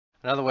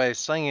Another way of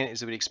saying it is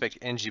that we'd expect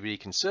energy to be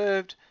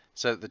conserved,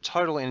 so that the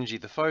total energy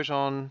of the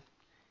photon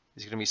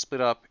is going to be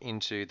split up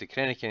into the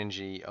kinetic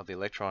energy of the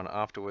electron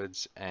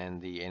afterwards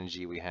and the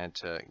energy we had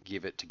to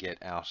give it to get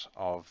out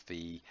of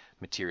the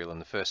material in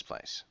the first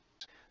place.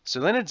 So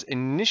Leonard's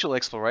initial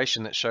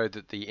exploration that showed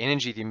that the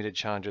energy of the emitted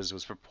charges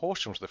was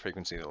proportional to the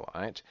frequency of the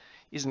light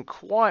isn't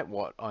quite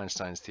what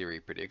Einstein's theory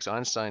predicts.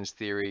 Einstein's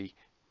theory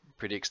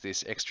predicts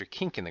this extra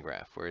kink in the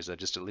graph, whereas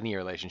just a linear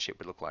relationship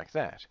would look like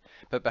that.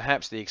 But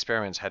perhaps the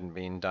experiments hadn't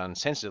been done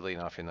sensitively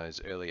enough in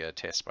those earlier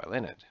tests by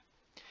Leonard.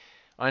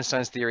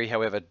 Einstein's theory,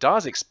 however,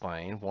 does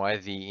explain why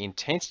the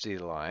intensity of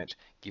the light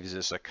gives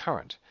us a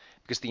current,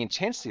 because the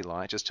intensity of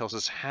light just tells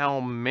us how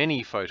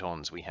many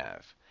photons we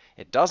have.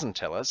 It doesn't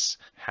tell us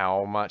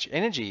how much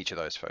energy each of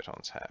those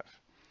photons have.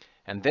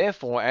 And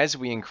therefore, as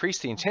we increase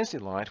the intensity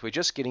of light, we're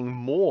just getting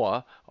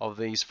more of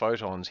these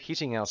photons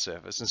hitting our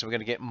surface, and so we're going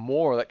to get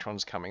more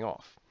electrons coming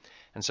off.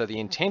 And so the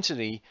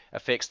intensity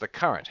affects the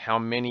current, how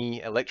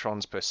many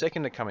electrons per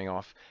second are coming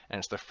off, and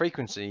it's the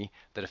frequency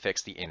that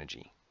affects the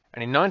energy.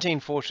 And in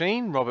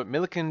 1914, Robert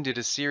Millikan did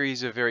a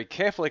series of very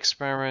careful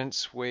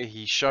experiments where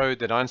he showed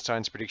that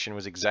Einstein's prediction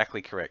was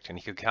exactly correct, and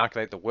he could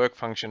calculate the work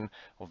function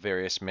of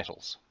various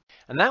metals.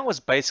 And that was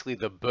basically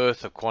the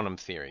birth of quantum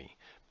theory.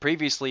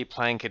 Previously,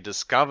 Planck had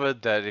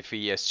discovered that if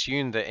he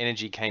assumed that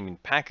energy came in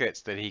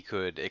packets, that he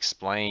could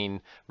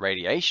explain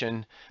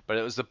radiation, but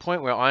it was the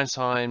point where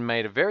Einstein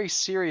made a very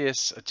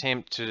serious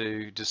attempt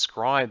to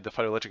describe the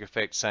photoelectric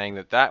effect, saying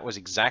that that was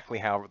exactly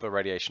how the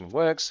radiation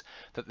works,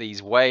 that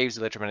these waves,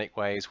 electromagnetic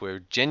waves, were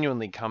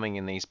genuinely coming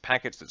in these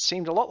packets that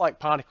seemed a lot like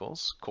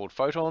particles, called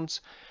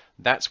photons.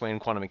 That's when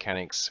quantum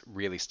mechanics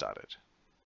really started.